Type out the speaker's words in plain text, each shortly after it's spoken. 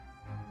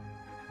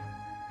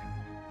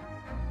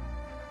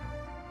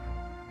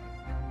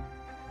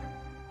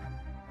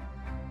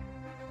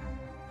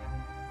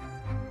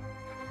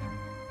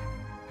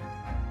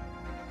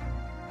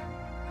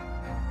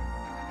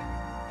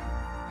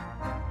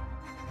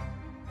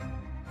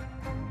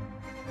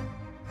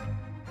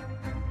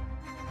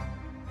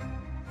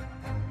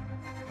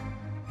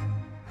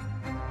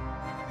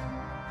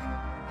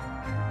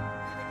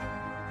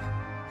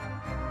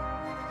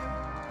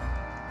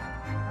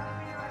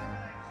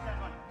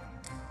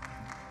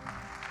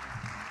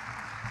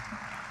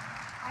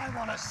I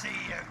want to see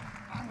you.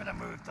 I'm going to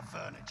move the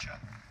furniture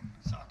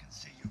so I can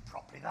see you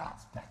properly.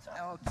 That's better.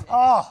 Okay.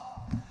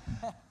 Oh,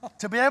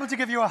 to be able to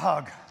give you a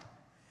hug.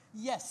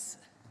 Yes.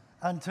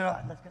 And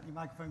to, let's get the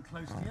microphone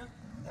close to you.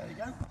 There you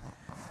go.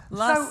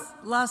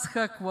 Last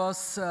hug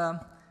was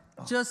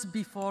just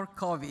before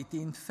COVID,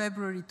 in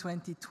February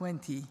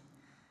 2020.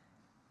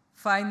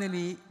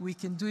 Finally, we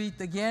can do it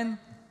again,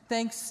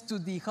 thanks to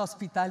the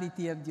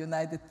hospitality of the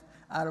United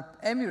Arab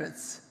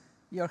Emirates.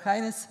 Your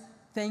Highness,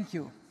 thank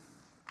you.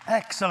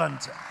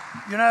 Excellent.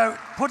 You know,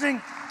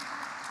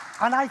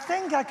 and I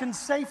think I can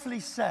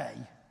safely say,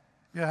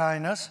 Your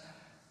Highness,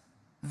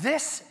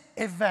 this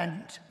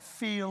event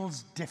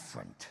feels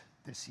different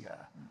this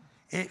year.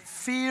 It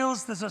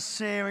feels there's a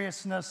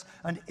seriousness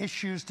and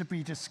issues to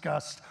be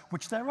discussed,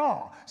 which there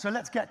are. So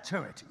let's get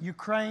to it.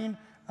 Ukraine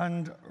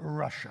and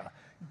Russia.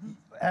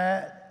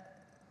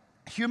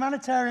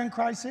 Humanitarian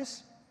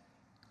crisis,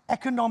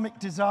 economic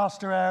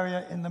disaster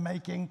area in the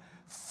making,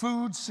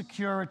 food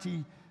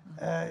security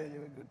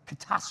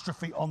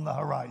catastrophe on the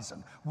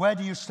horizon. Where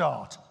do you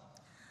start?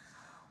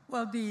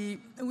 Well,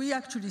 we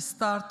actually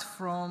start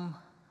from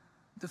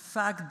the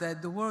fact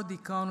that the world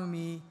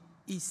economy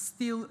is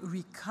still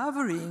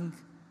recovering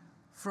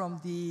from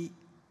the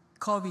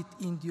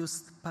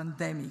COVID-induced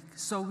pandemic.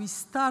 So we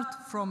start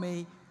from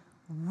a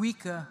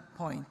weaker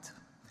point.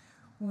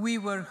 We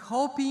were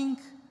hoping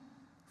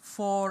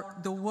for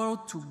the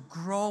world to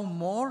grow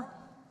more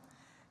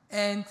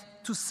and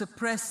to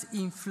suppress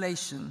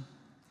inflation.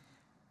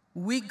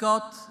 We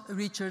got,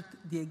 Richard,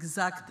 the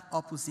exact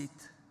opposite.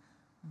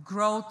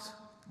 Growth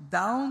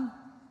down,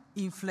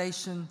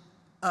 inflation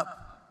up.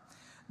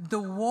 The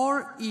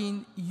war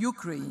in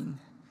Ukraine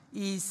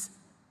is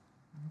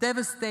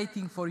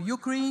devastating for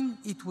Ukraine.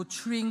 It would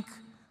shrink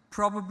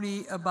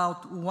probably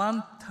about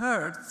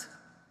 1/3.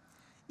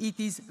 It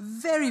is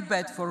very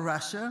bad for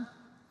Russia.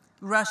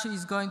 Russia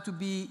is going to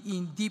be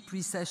in deep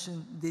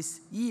recession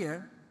this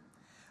year,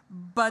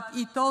 but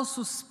it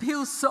also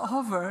spills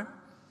over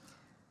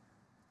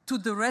to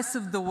the rest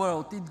of the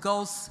world. It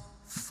goes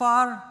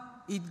far,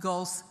 it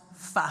goes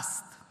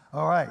fast.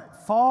 All right,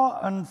 far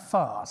and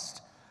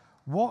fast.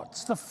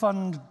 What's the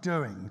fund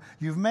doing?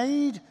 You've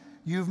made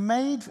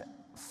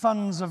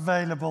funds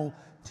available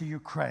to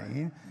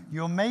Ukraine.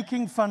 You're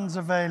making funds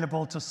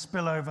available to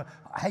spillover,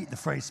 I hate the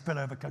phrase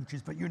spillover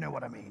countries, but you know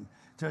what I mean,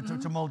 to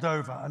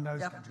Moldova and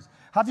those countries.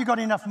 Have you got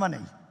enough money?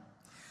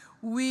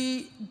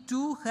 We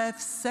do have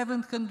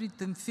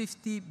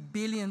 $750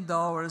 billion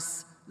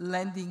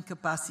lending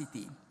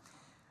capacity.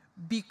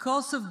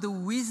 Because of the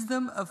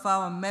wisdom of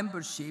our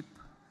membership,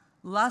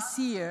 last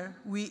year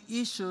we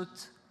issued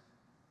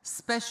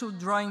special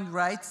drawing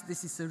rights,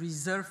 this is a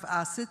reserve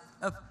asset,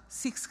 of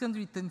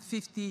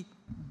 $650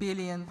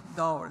 billion.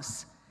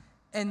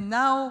 And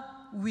now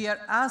we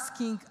are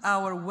asking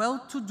our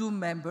well-to-do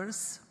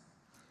members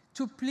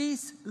to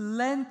please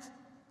lend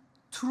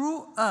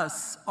through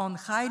us on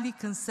highly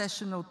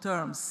concessional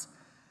terms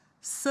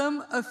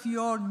some of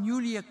your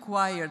newly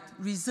acquired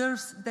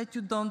reserves that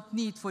you don't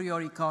need for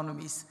your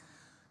economies,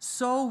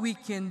 so we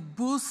can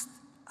boost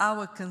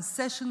our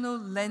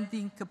concessional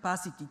lending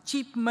capacity,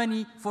 cheap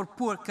money for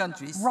poor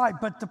countries. Right,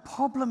 but the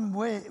problem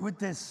with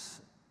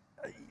this,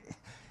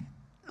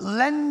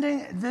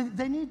 lending,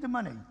 they need the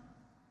money.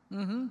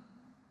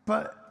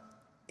 But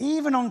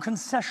even on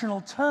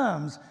concessional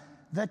terms,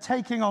 they're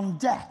taking on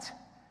debt.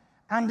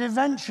 And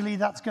eventually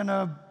that's going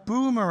to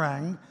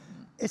boomerang.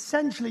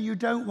 Essentially, you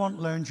don't want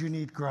loans, you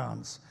need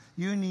grants.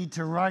 You need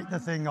to write the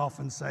thing off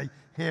and say,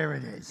 here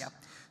it is. Yep.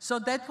 So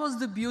that was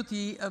the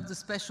beauty of the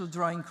special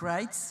drawing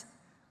rights,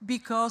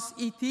 because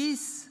it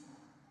is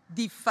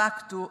de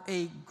facto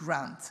a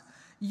grant.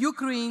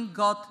 Ukraine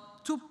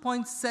got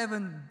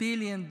 $2.7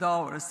 billion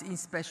in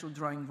special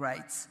drawing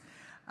rights.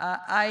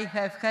 I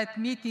have had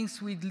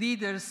meetings with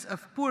leaders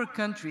of poor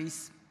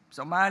countries,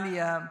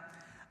 Somalia,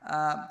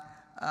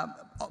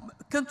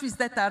 countries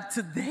that are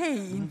today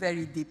in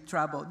very deep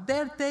trouble.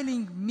 They're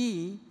telling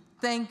me,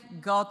 thank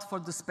God for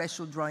the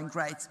special drawing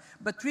rights.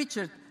 But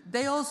Richard,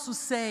 they also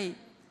say,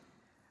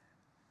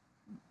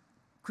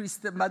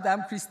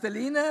 Madame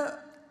Kristalina,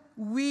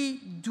 we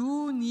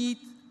do need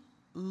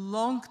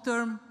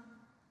long-term,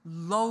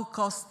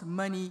 low-cost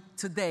money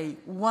today.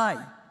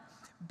 Why?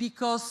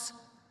 Because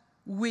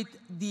with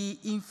the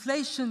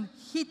inflation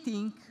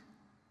hitting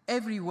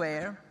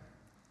everywhere,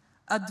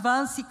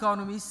 advanced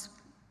economies,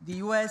 the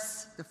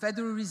US, the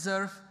Federal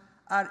Reserve,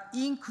 are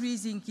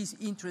increasing its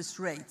interest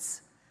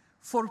rates.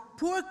 For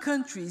poor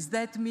countries,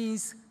 that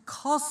means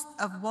cost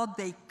of what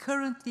they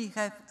currently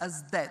have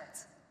as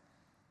debt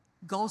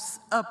goes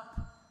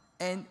up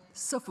and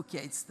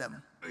suffocates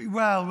them.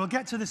 Well, we'll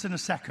get to this in a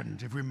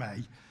second, if we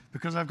may,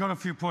 because I've got a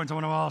few points I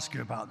want to ask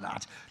you about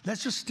that.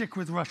 Let's just stick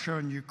with Russia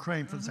and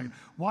Ukraine for a second.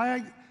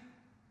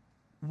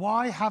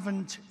 Why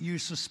haven't you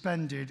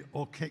suspended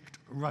or kicked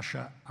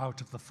Russia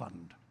out of the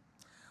fund?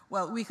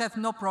 Well, we have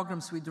no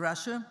programs with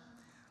Russia.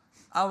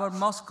 Our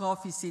Moscow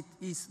office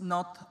is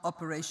not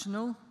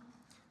operational.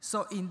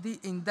 So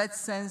in that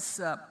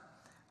sense,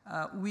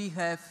 we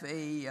have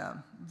a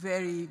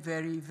very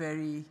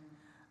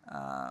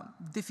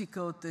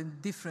difficult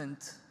and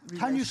different relations.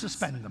 Can you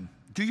suspend them?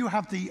 Do you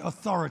have the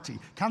authority?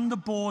 Can the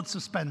board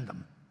suspend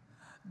them?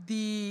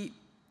 The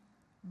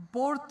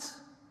board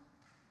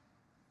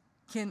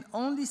can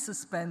only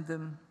suspend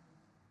them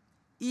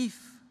if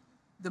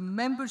the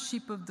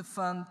membership of the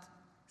fund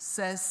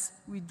says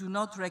we do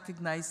not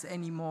recognize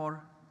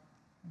anymore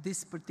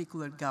this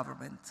particular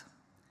government.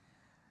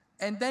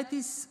 And that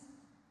is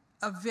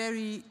a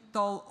very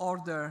tall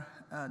order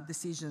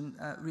decision,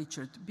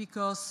 Richard,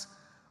 because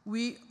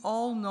we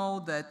all know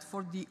that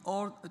for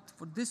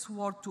this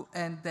war to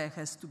end, there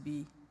has to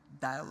be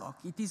dialogue.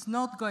 It is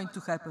not going to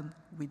happen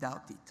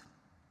without it.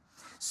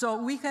 So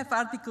we have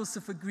articles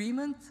of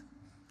agreement.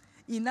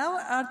 In our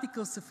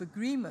articles of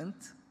agreement,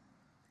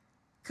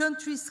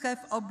 countries have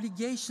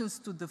obligations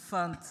to the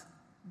fund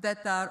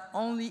that are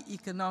only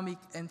economic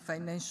and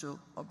financial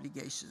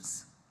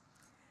obligations.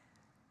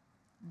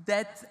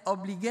 That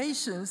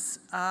obligations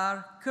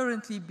are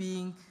currently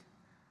being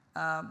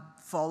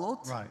followed.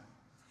 Right.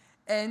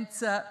 And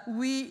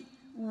we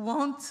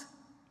want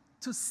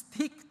to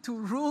stick to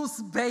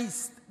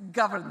rules-based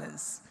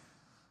governance.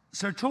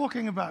 So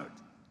talking about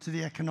to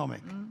the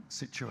economic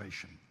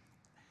situation,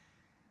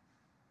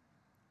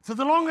 for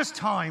the longest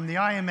time, the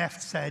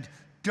IMF said,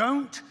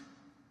 don't,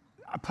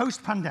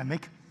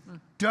 post-pandemic,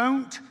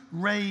 don't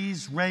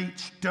raise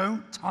rates,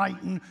 don't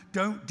tighten,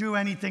 don't do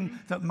anything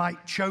that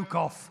might choke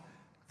off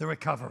the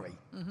recovery.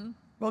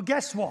 Well,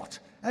 guess what?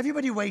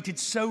 Everybody waited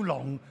so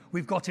long,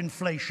 we've got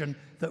inflation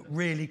that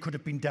really could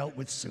have been dealt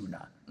with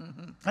sooner.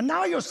 And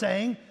now you're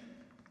saying,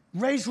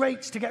 raise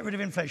rates to get rid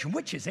of inflation.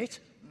 Which is it?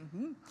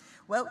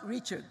 Well,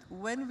 Richard,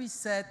 when we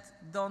said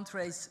don't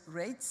raise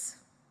rates,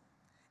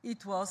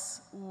 it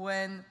was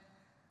when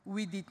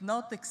we did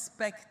not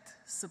expect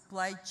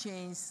supply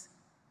chains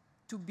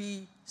to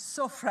be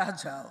so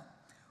fragile.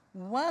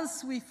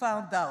 Once we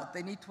found out,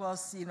 and it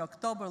was in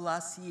October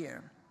last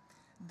year,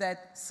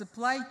 that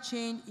supply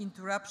chain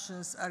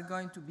interruptions are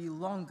going to be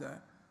longer,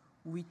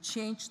 we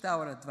changed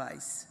our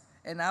advice.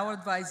 And our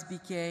advice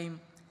became,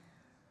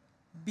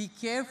 be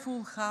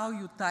careful how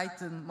you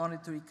tighten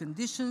monetary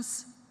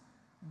conditions,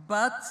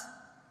 but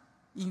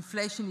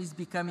inflation is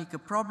becoming a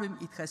problem,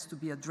 it has to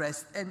be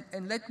addressed.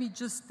 And let me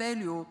just tell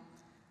you,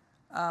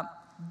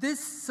 this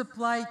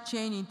supply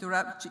chain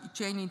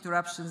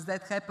interruptions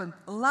that happened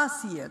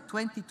last year,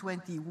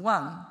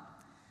 2021,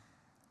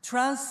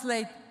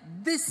 translate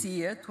this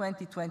year,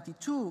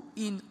 2022,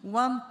 in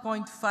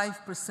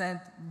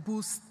 1.5%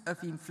 boost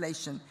of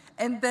inflation.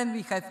 And then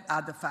we have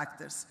other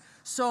factors.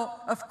 So,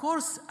 of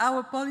course,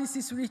 our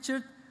policies,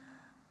 Richard,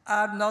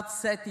 are not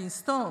set in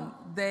stone.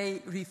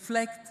 They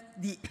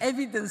reflect the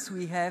evidence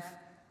we have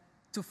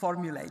to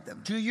formulate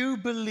them. Do you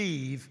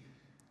believe,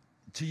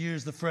 to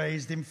use the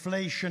phrase, the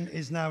inflation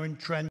is now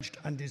entrenched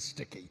and is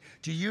sticky?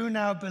 Do you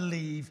now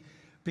believe,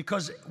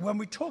 because when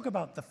we talk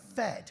about the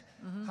Fed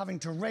having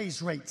to raise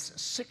rates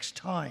 6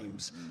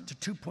 times to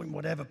 2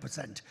 whatever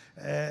percent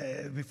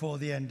before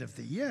the end of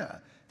the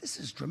year, this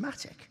is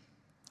dramatic.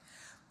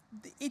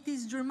 It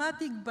is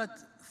dramatic, but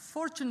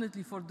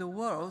fortunately for the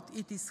world,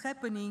 it is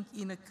happening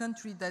in a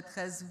country that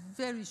has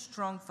very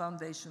strong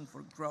foundation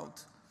for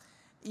growth.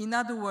 In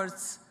other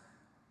words,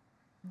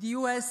 the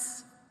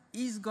US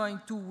is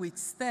going to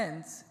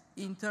withstand,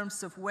 in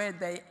terms of where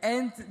they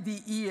end the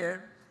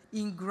year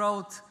in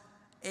growth,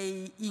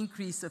 an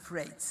increase of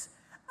rates.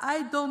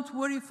 I don't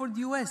worry for the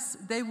US,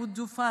 they would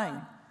do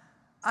fine.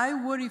 I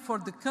worry for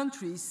the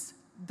countries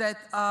that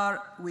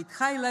are with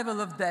high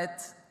level of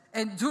debt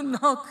and do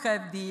not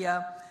have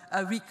the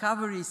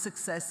recovery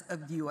success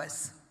of the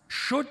US.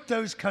 Should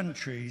those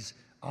countries,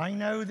 I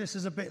know this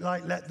is a bit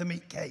like let them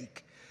eat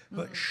cake,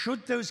 but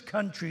should those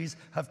countries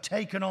have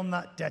taken on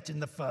that debt in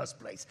the first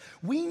place?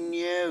 We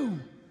knew,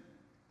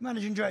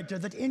 Managing Director,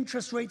 that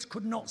interest rates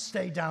could not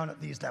stay down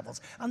at these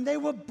levels. And they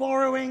were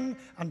borrowing,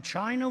 and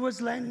China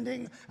was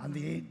lending, and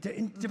the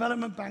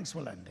development banks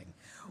were lending.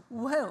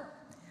 Well,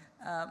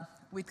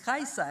 with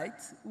hindsight,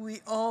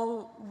 we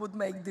all would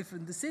make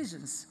different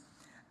decisions.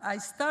 I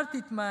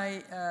started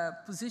my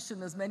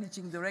position as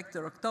Managing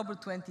Director October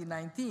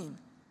 2019.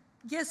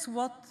 Guess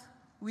what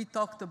we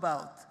talked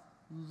about?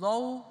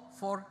 Low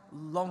for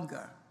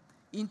longer.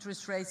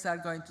 Interest rates are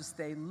going to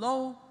stay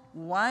low.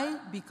 Why?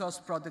 Because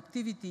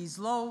productivity is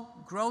low,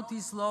 growth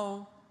is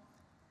low,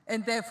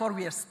 and therefore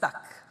we are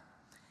stuck.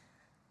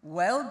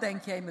 Well, then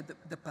came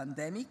the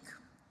pandemic,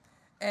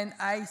 and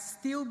I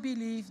still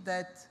believe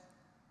that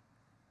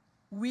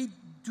we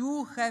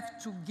do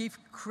have to give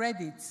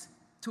credit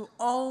to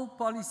all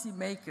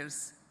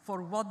policymakers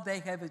for what they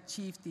have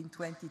achieved in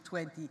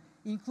 2020,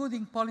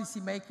 including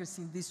policymakers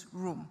in this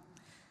room.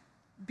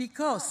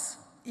 Because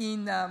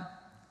in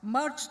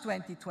March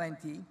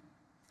 2020,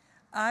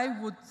 I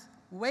would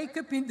wake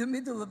up in the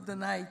middle of the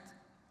night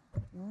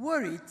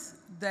worried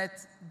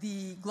that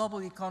the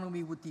global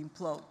economy would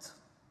implode.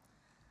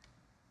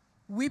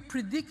 We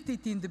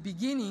predicted in the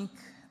beginning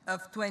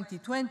of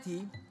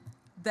 2020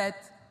 that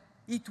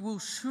it will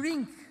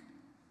shrink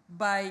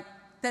by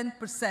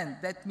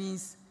 10%. That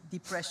means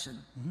depression.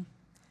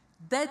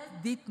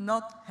 That did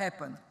not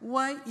happen.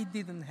 Why it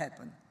didn't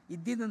happen?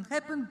 It didn't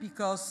happen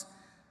because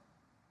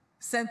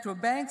central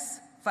banks,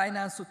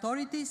 finance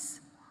authorities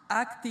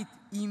acted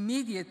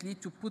immediately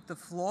to put a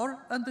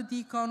floor under the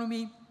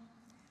economy,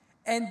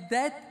 and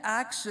that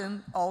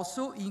action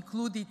also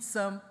included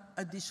some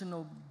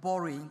additional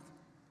borrowing.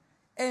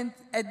 And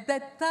at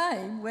that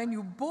time, when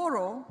you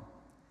borrow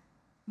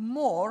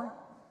more,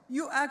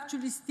 you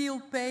actually still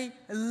pay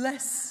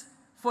less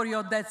for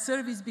your debt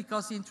service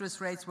because interest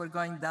rates were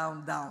going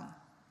down.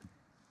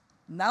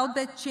 Now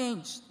that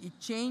changed. It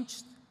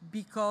changed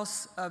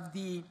because of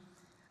the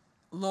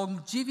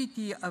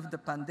longevity of the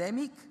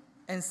pandemic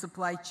and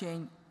supply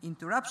chain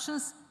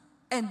interruptions,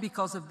 and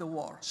because of the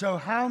war. So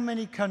how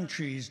many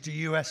countries do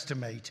you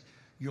estimate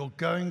you're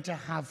going to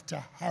have to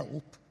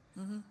help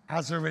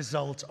as a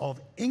result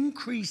of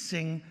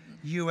increasing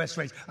US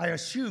rates? I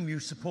assume you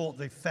support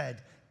the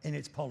Fed in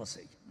its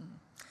policy.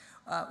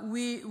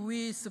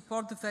 We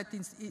support the Fed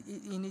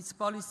in its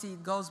policy.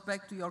 It goes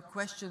back to your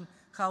question,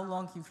 how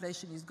long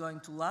inflation is going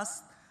to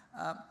last.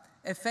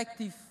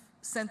 Effective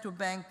central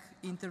bank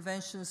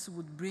interventions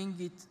would bring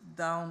it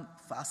down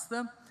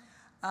faster.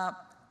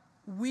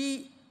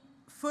 The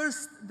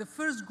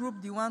first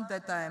group, the one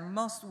that I am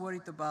most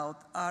worried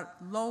about, are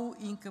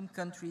low-income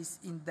countries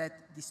in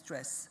debt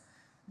distress.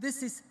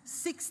 This is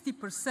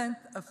 60%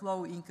 of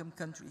low-income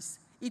countries.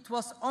 It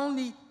was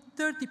only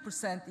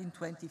 30% in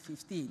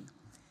 2015.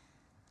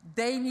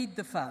 They need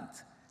the fund.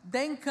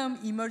 Then come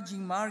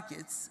emerging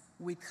markets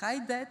with high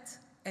debt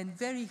and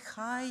very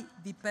high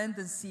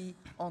dependency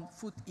on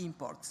food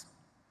imports.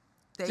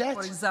 Take,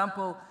 for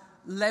example,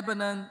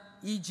 Lebanon,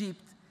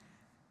 Egypt.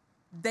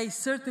 They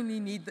certainly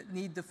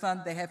need the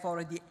fund. They have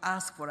already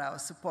asked for our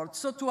support.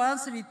 So to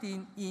answer it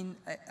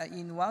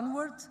in one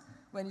word,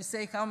 when you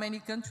say how many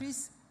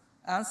countries,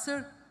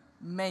 answer,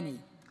 many.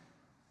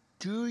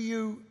 Do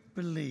you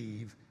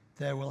believe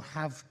there will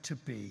have to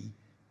be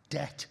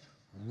debt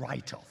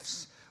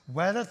write-offs?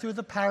 Whether through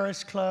the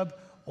Paris Club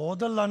or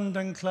the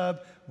London Club,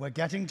 we're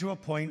getting to a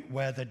point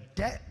where the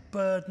debt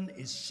burden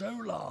is so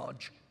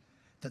large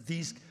that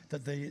it's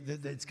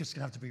just going to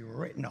have to be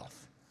written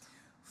off.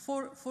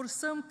 For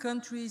some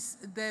countries,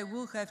 there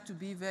will have to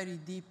be very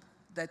deep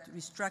debt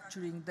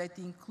restructuring that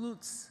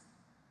includes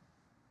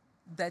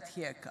that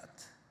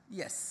haircut,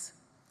 yes.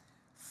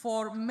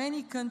 For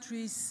many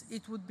countries,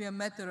 it would be a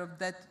matter of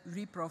debt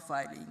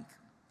reprofiling,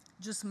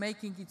 just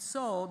making it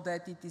so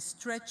that it is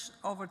stretched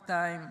over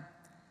time,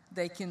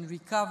 they can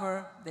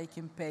recover, they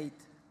can pay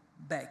it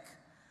back.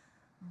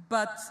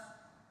 But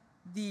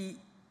the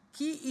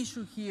key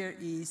issue here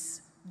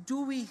is,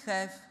 do we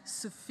have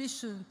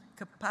sufficient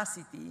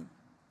capacity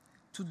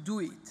to do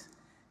it?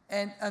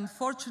 And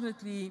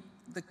unfortunately,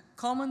 the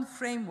common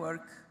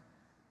framework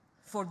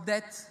for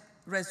debt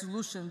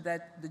resolution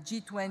that the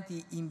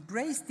G20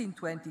 embraced in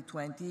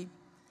 2020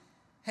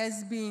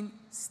 has been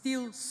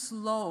still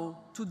slow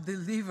to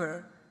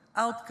deliver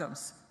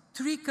outcomes.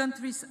 3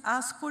 countries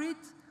asked for it.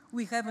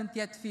 We haven't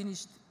yet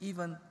finished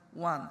even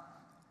one.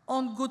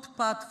 On good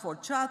path for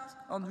Chad,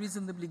 on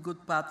reasonably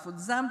good path for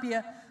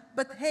Zambia.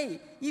 But hey,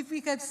 if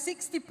we have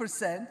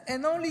 60%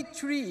 and only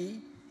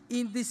 3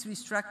 in this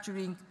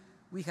restructuring,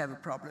 we have a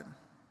problem.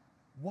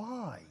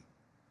 Why?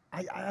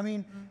 I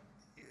mean,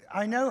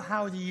 I know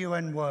how the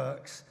UN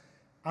works,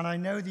 and I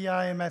know the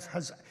IMF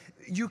has...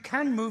 You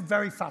can move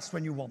very fast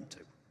when you want to.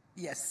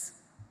 Yes,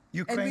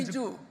 Ukraine and we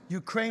do.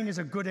 Ukraine is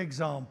a good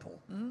example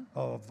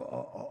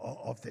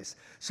of this.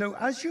 So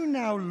as you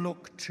now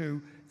look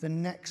to the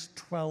next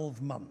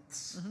 12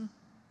 months,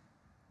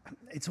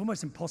 it's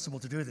almost impossible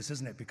to do this,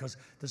 isn't it? Because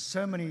there's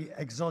so many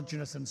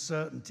exogenous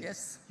uncertainties.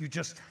 Yes. You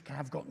just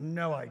have got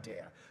no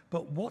idea.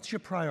 But what's your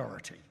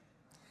priority?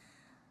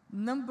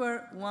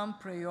 Number 1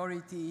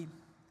 priority,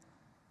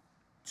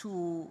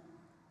 to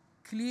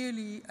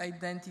clearly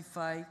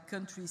identify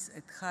countries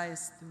at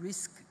highest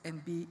risk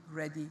and be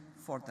ready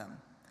for them.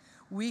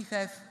 We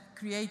have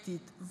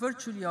created,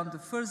 virtually on the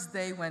first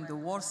day when the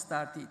war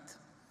started,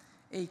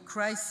 a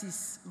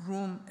crisis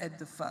room at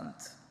the fund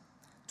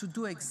to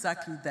do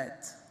exactly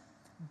that.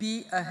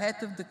 Be ahead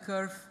of the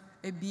curve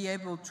and be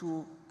able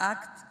to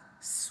act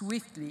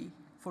swiftly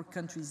for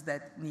countries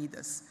that need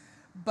us.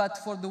 But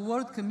for the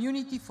world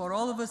community, for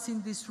all of us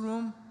in this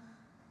room,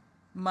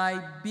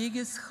 my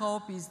biggest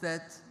hope is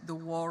that the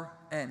war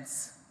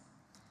ends.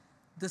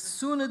 The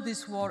sooner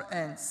this war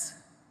ends,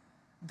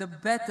 the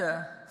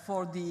better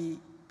for the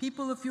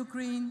people of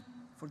Ukraine,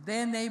 for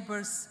their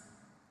neighbors,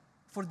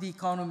 for the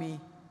economy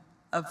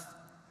of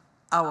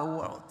our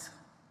world.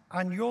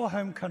 And your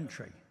home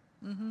country?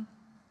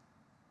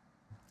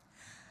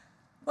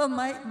 Well,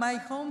 my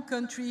home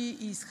country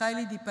is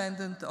highly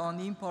dependent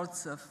on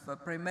imports of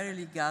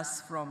primarily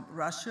gas from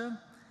Russia.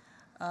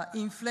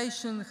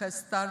 Inflation has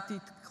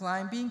started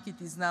climbing.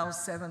 It is now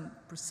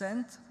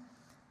 7%.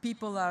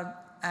 People are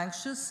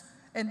anxious,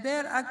 and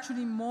they're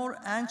actually more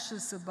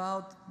anxious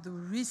about the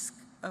risk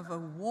of a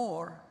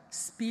war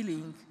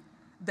spilling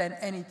than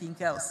anything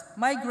else.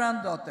 My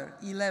granddaughter,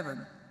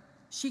 11,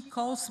 she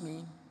calls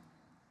me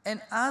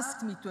and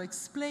asks me to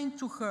explain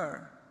to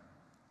her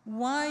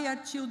Why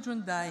are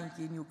children dying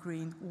in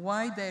Ukraine?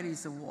 Why there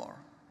is a war?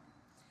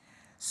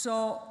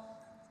 So,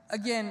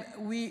 again,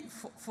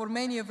 for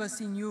many of us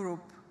in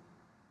Europe,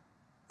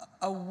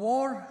 a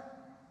war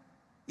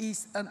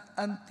is an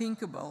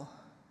unthinkable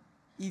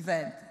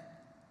event,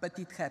 but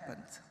it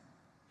happened.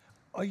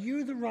 Are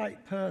you the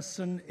right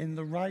person in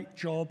the right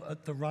job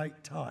at the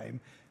right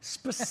time,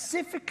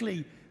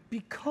 specifically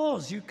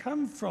because you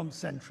come from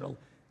Central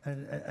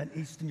and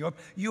Eastern Europe?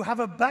 You have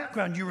a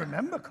background, you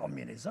remember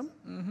communism.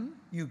 Mm-hmm.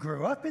 You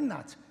grew up in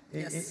that,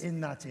 yes.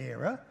 In that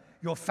era.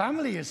 Your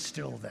family is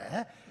still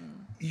there.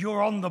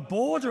 You're on the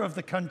border of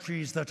the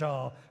countries that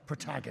are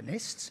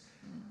protagonists.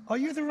 Are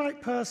you the right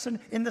person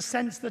in the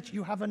sense that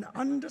you have an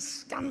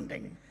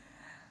understanding?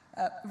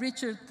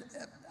 Richard,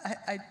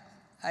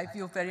 I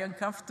feel very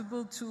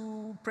uncomfortable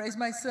to praise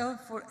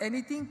myself for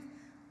anything,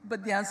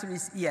 but the answer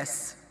is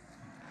yes.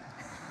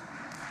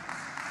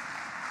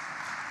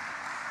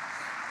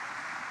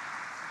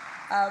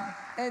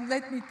 And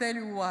let me tell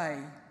you why.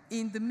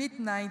 In the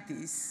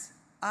mid-90s,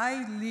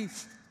 I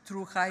lived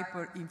through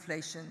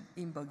hyperinflation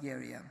in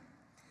Bulgaria.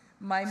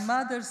 My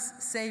mother's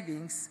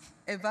savings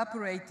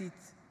evaporated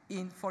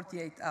in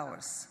 48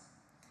 hours.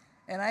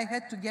 And I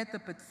had to get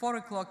up at 4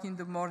 o'clock in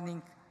the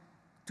morning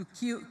to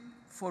queue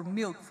for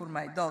milk for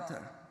my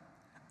daughter.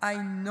 I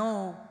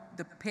know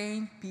the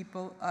pain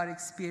people are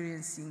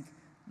experiencing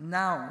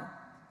now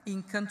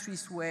in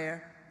countries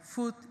where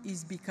food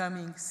is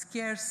becoming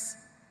scarce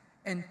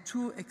and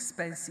too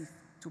expensive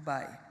to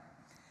buy.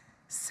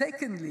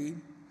 Secondly,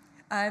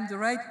 I am the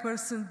right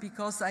person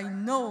because I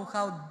know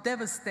how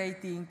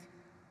devastating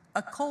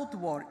a Cold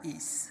War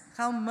is,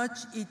 how much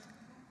it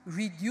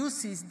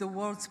reduces the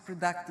world's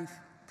productive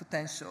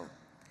potential,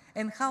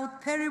 and how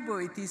terrible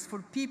it is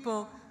for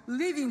people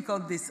living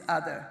on this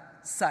other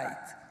side.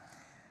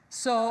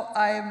 So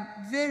I am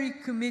very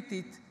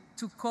committed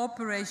to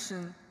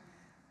cooperation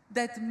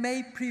that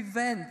may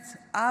prevent,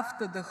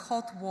 after the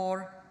hot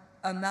war,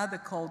 another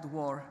Cold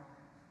War,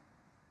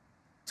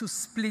 to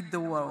split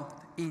the world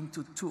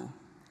into two.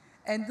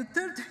 And the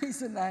third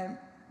reason I'm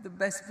the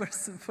best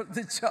person for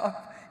the job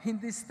in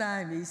this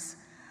time is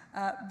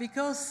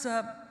because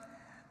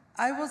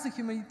I was a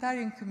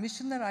humanitarian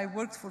commissioner. I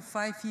worked for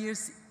 5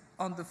 years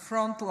on the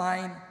front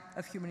line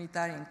of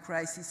humanitarian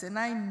crisis, and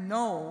I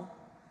know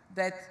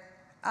that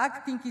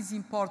acting is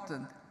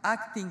important.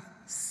 Acting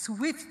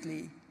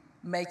swiftly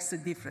makes a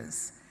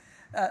difference.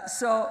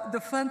 So the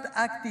fund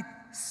acted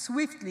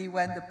swiftly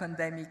when the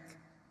pandemic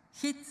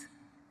hit,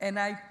 and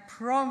I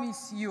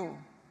promise you,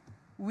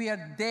 we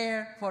are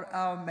there for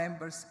our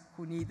members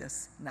who need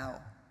us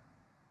now.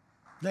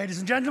 Ladies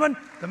and gentlemen,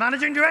 the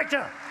Managing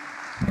Director.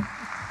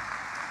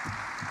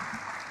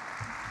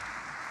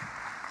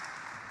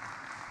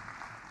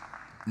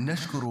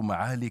 نشكر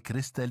معالي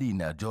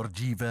كريستالينا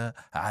جورجيفا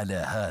على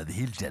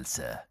هذه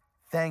الجلسة.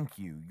 Thank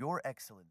you, Your Excellency.